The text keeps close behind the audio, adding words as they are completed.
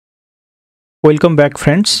Welcome back,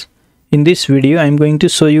 friends. In this video I am going to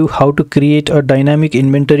show you how to create a dynamic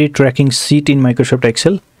inventory tracking sheet in Microsoft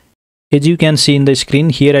Excel. As you can see in the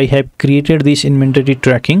screen, here I have created this inventory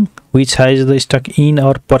tracking which has the stock in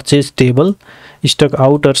or purchase table, stock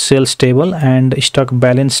out or sales table and stock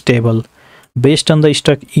balance table. Based on the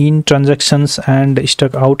stock in transactions and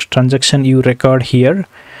stock out transaction you record here,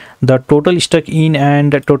 the total stock in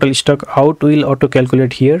and total stock out will auto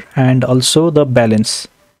calculate here, and also the balance.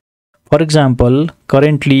 For example,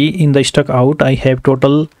 currently in the stock out I have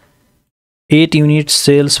total 8 units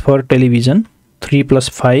sales for television, 3 plus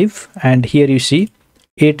 5, and here you see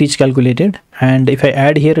 8 is calculated. And if I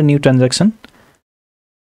add here a new transaction,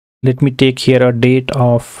 let me take here a date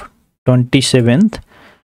of 27th,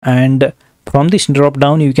 and from this drop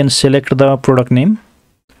down you can select the product name,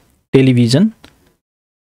 television,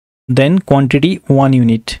 then quantity 1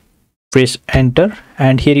 unit, press enter,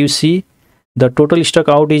 and here you see the total stock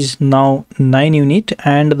out is now 9 unit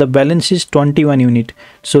and the balance is 21 unit.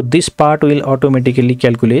 So this part will automatically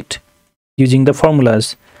calculate using the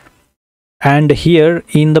formulas. And here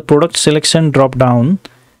in the product selection drop down,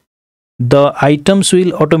 the items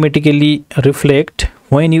will automatically reflect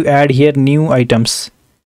when you add here new items.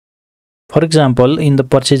 For example, in the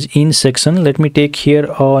purchase in section, let me take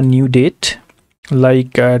here a new date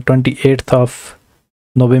like 28th of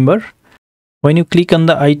November. When you click on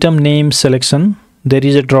the item name selection, there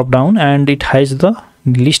is a drop down and it has the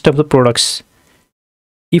list of the products.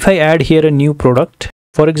 If I add here a new product,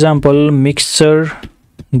 for example, mixer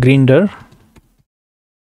grinder.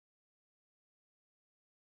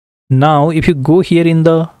 Now if you go here in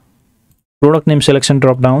the product name selection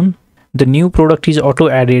drop down, the new product is auto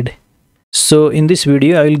added. So in this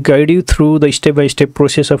video I will guide you through the step-by-step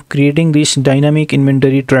process of creating this dynamic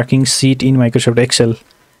inventory tracking sheet in Microsoft Excel.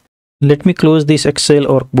 Let me close this Excel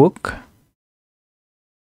workbook.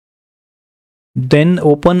 Then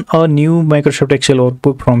open a new Microsoft Excel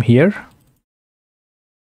workbook from here.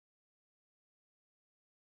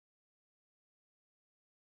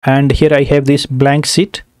 And here I have this blank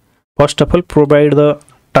sheet. First of all, provide the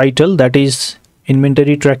title, that is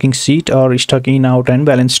inventory tracking sheet or stock in, out and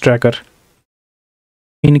balance tracker.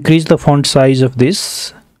 Increase the font size of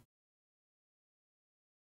this.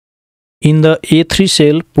 In the A3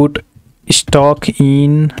 cell, put stock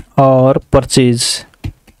in or purchase.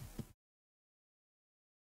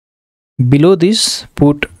 Below this,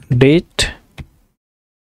 put date,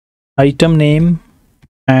 item name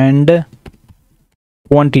and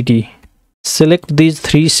quantity. Select these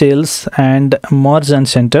 3 cells and merge and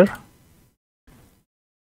center.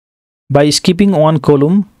 By skipping one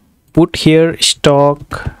column, put here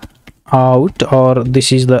stock out, or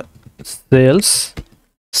this is the sales.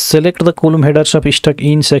 Select the column headers of stock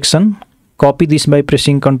in section. Copy this by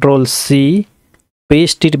pressing Ctrl C.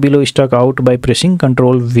 Paste it below stock out by pressing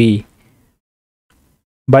Ctrl V.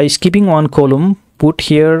 By skipping one column, put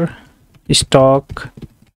here stock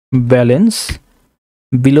balance.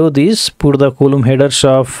 Below this, put the column headers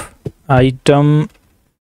of item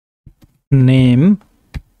name,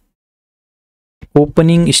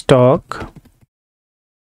 opening stock,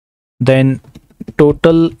 then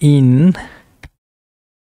total in,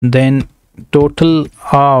 then total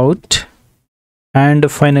out,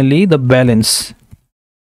 and finally the balance.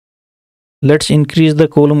 Let's increase the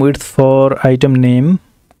column width for item name,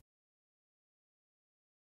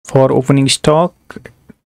 for opening stock,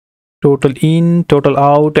 total in, total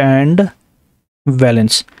out and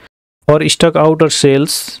balance. For stock out or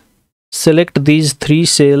sales, select these 3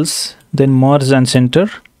 cells, then merge and center.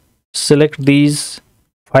 Select these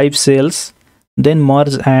 5 cells, then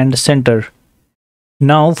merge and center.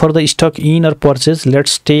 Now for the stock in or purchase,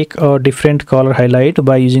 let's take a different color highlight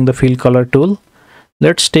by using the fill color tool.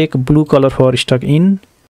 Let's take blue color for stock in.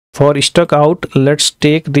 For stock out, let's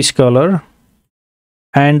take this color,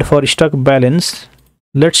 and for stock balance,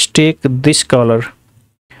 let's take this color.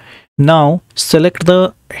 Now select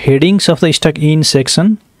the headings of the stock in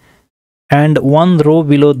section and one row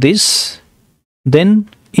below this, then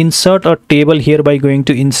insert a table here by going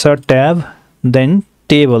to insert tab, then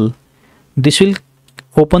table. This will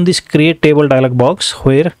open this create table dialog box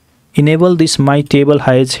where enable this my table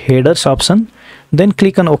has headers option, then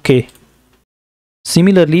click on OK.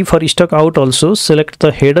 Similarly for stock out also, select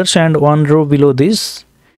the headers and one row below this,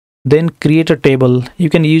 then create a table. You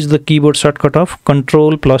can use the keyboard shortcut of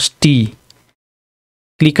Ctrl plus T.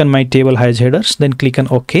 Click on my table has headers, then click on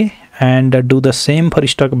OK, and do the same for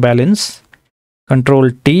stock balance.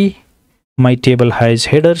 Ctrl T, my table has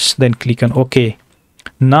headers, then click on OK.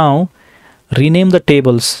 Now rename the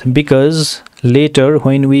tables, because later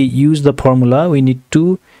when we use the formula we need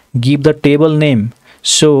to give the table name.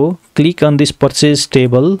 So click on this purchase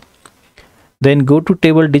table, then go to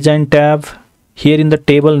table design tab. Here in the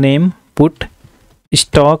table name put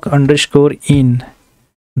stock underscore in,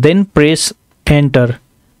 then press enter.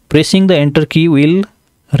 Pressing the enter key will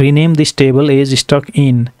rename this table as stock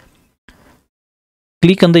in.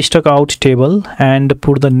 Click on the stock out table and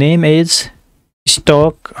put the name as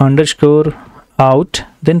stock underscore out,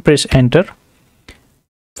 then press enter.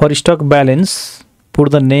 For stock balance,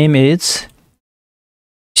 put the name as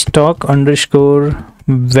stock underscore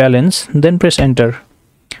balance, then press enter.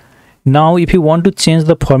 Now if you want to change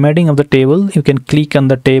the formatting of the table, you can click on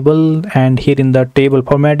the table, and here in the table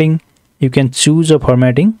formatting you can choose a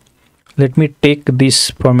formatting. Let me take this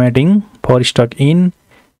formatting for stock in.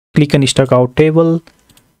 Click on stock out table.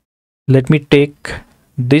 Let me take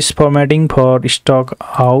this formatting for stock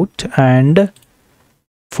out, and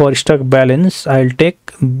for stock balance I'll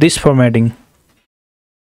take this formatting.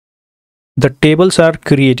 The tables are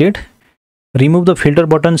created. Remove the filter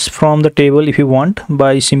buttons from the table if you want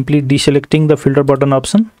by simply deselecting the filter button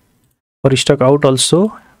option. For stock out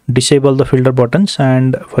also disable the filter buttons,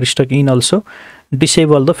 and for stock in also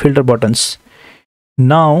disable the filter buttons.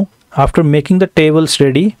 Now after making the tables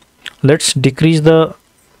ready, let's decrease the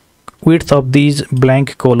width of these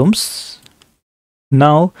blank columns.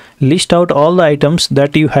 Now list out all the items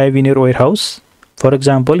that you have in your warehouse. For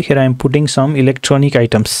example, here I am putting some electronic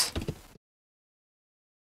items.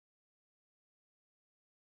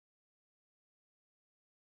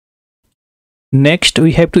 Next,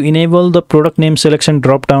 we have to enable the product name selection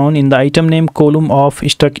drop down in the item name column of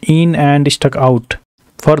stock in and stock out.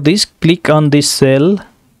 For this, click on this cell,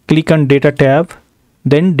 click on data tab,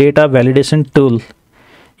 then data validation tool.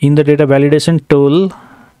 In the data validation tool,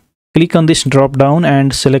 click on this drop down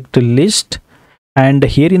and select list, and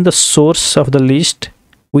here in the source of the list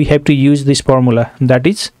we have to use this formula, that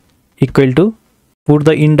is equal to, put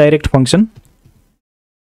the indirect function,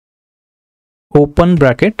 open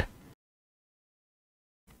bracket.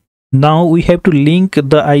 Now we have to link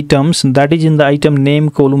the items that is in the item name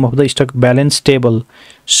column of the stock balance table.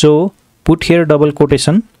 So put here double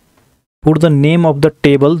quotation, put the name of the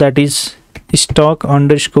table, that is stock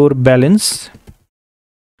underscore balance,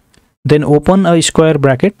 then open a square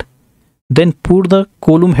bracket, then put the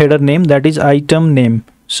column header name, that is item name.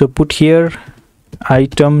 So put here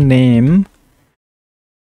item name,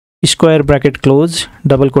 square bracket close,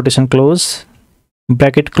 double quotation close,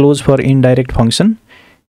 bracket close for indirect function.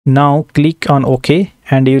 Now click on OK,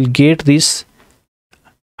 and you will get this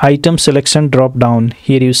item selection drop down.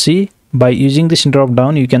 Here you see, by using this drop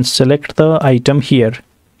down you can select the item here.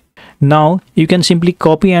 Now you can simply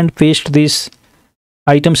copy and paste this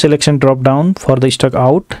item selection drop down for the stock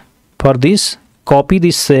out. For this, copy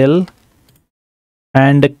this cell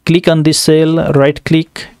and click on this cell, right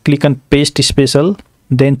click, click on paste special,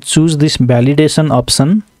 then choose this validation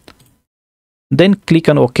option, then click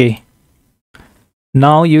on OK.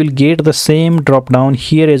 Now you will get the same drop down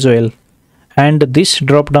here as well, and this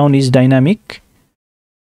drop down is dynamic.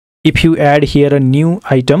 If you add here a new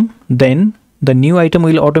item, then the new item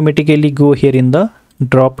will automatically go here in the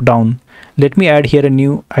drop down. Let me add here a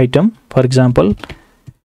new item, for example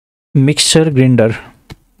mixture grinder.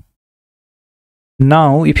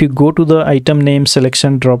 Now if you go to the item name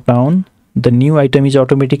selection drop down, the new item is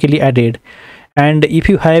automatically added. And if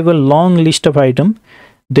you have a long list of items,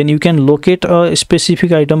 then you can locate a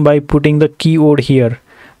specific item by putting the keyword here.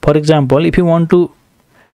 For example, if you want to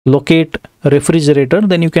locate refrigerator,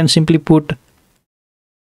 then you can simply put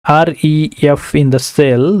REF in the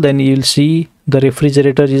cell, then you will see the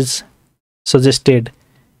refrigerator is suggested.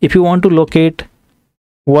 If you want to locate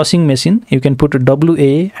washing machine, you can put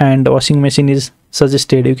WA and washing machine is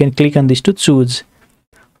suggested. You can click on this to choose.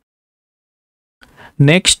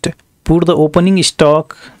 Next, put the opening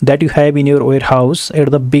stock that you have in your warehouse at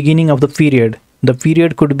the beginning of the period. The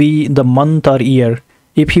period could be the month or year.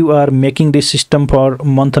 If you are making this system for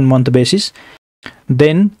month-on-month basis,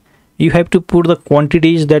 then you have to put the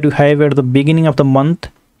quantities that you have at the beginning of the month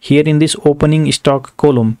here in this opening stock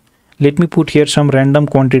column. Let me put here some random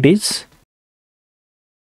quantities.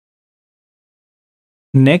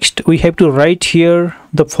 Next, we have to write here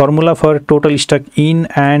the formula for total stock in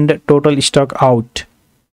and total stock out.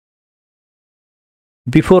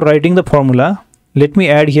 Before writing the formula, let me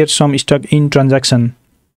add here some stock in transaction.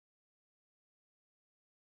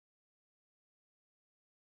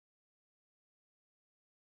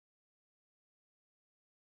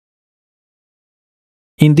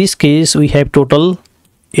 In this case, we have total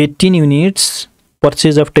 18 units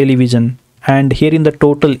purchase of television, and here in the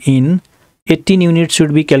total in 18 units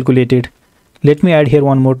should be calculated. Let me add here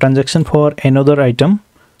one more transaction for another item.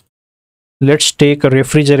 Let's take a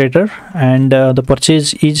refrigerator, and the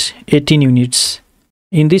purchase is 18 units.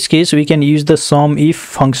 In this case, we can use the sum if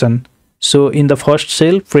function. So in the first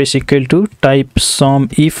cell, press equal to, type sum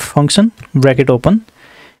if function, bracket open.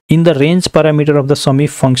 In the range parameter of the sum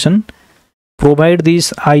if function, provide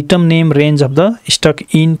this item name range of the stock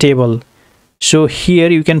in table. So here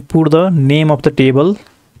you can put the name of the table,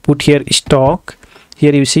 put here stock.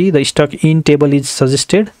 Here you see the stock in table is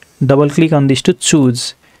suggested. Double click on this to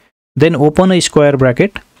choose. Then open a square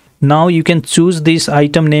bracket. Now you can choose this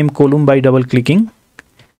item name column by double clicking.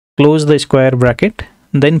 Close the square bracket,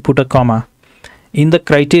 then put a comma. In the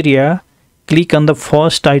criteria, click on the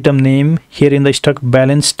first item name here in the stock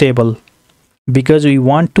balance table, because we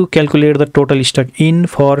want to calculate the total stock in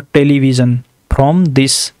for television from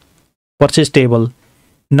this purchase table.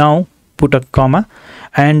 Now put a comma,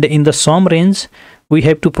 and in the sum range we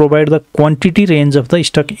have to provide the quantity range of the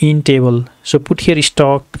stock in table. So put here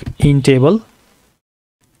stock in table,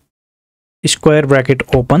 square bracket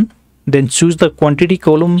open, then choose the quantity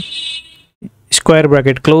column, square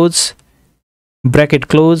bracket close, bracket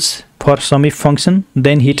close for sum if function,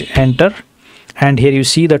 then hit enter, and here you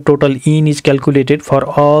see the total in is calculated for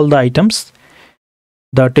all the items.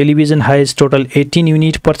 The television has total 18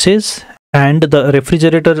 unit purchase, and the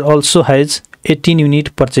refrigerator also has 18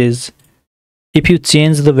 unit purchase. If you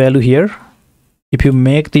change the value here, if you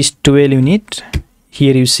make this 12 unit,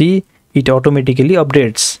 here you see it automatically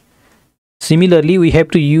updates. Similarly, we have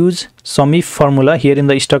to use sum if formula here in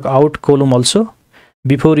the stock out column also.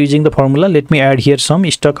 Before using the formula, let me add here some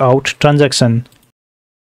stock out transaction.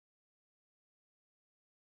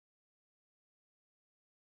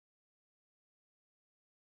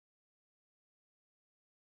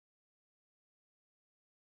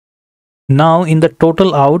 Now in the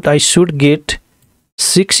total out, I should get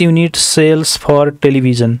 6 unit sales for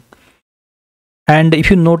television. And if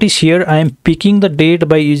you notice here, I am picking the date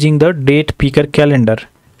by using the date picker calendar.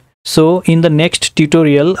 So in the next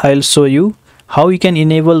tutorial, I'll show you how you can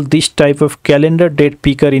enable this type of calendar date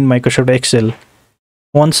picker in Microsoft Excel.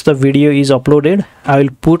 Once the video is uploaded, I will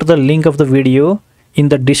put the link of the video in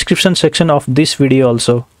the description section of this video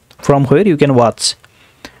also, from where you can watch.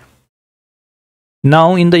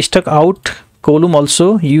 Now in the stock out column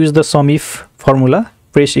also use the sum if formula.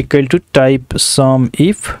 Press equal to, type sum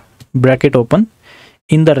if, bracket open.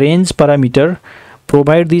 In the range parameter,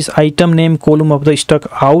 provide this item name column of the stock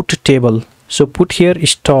out table. So put here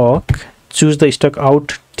stock, choose the stock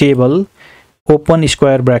out table, open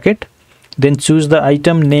square bracket, then choose the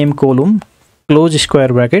item name column, close square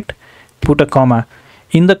bracket, put a comma.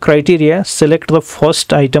 In the criteria, select the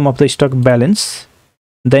first item of the stock balance,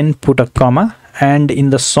 then put a comma, and in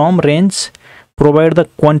the sum range, provide the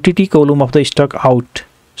quantity column of the stock out.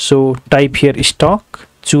 So type here stock,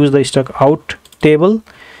 choose the stock out table,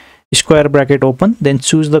 square bracket open, then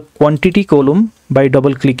choose the quantity column by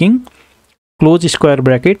double clicking, close square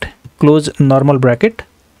bracket, close normal bracket,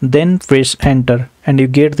 then press enter, and you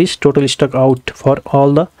get this total stock out for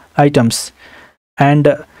all the items. And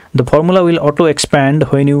the formula will auto expand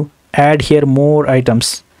when you add here more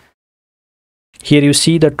items. Here you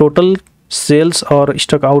see the total sales or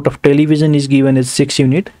stock out of television is given as 6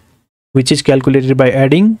 unit, which is calculated by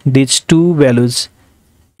adding these two values.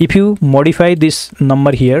 If you modify this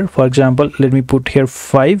number here, for example, let me put here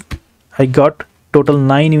 5, I got total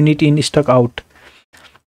 9 unit in stock out.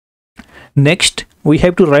 Next, we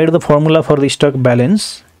have to write the formula for the stock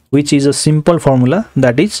balance, which is a simple formula,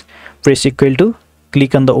 that is press equal to,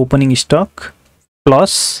 click on the opening stock,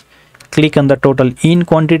 plus click on the total in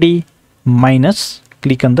quantity, minus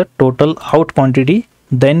click on the total out quantity,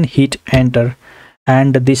 then hit enter,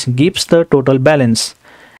 and this gives the total balance.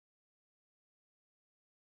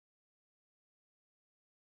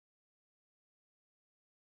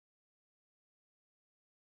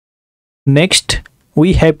 Next,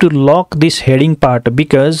 we have to lock this heading part,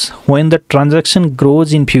 because when the transaction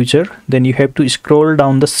grows in future, then you have to scroll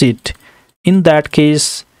down the sheet. In that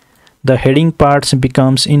case, the heading parts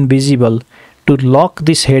becomes invisible. To lock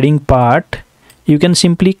this heading part, you can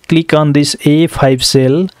simply click on this A5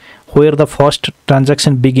 cell where the first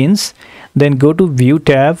transaction begins, then go to View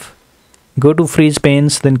tab, go to Freeze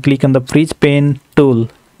Panes, then click on the Freeze Pane tool.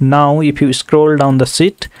 Now if you scroll down the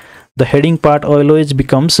sheet, the heading part always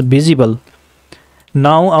becomes visible.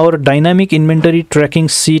 Now our dynamic inventory tracking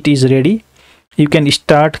sheet is ready. You can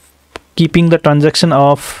start keeping the transaction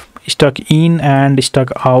of stock in and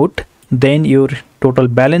stock out. Then your total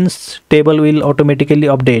balance table will automatically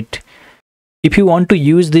update. If you want to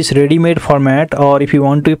use this ready-made format, or if you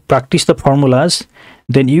want to practice the formulas,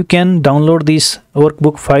 then you can download this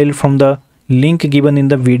workbook file from the link given in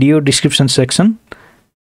the video description section.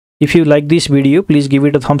 If you like this video, please give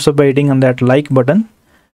it a thumbs up by hitting on that like button.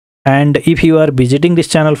 And if you are visiting this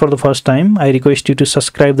channel for the first time, I request you to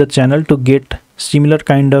subscribe the channel to get similar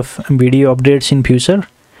kind of video updates in future.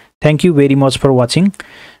 Thank you very much for watching.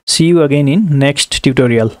 See you again in next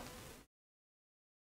tutorial.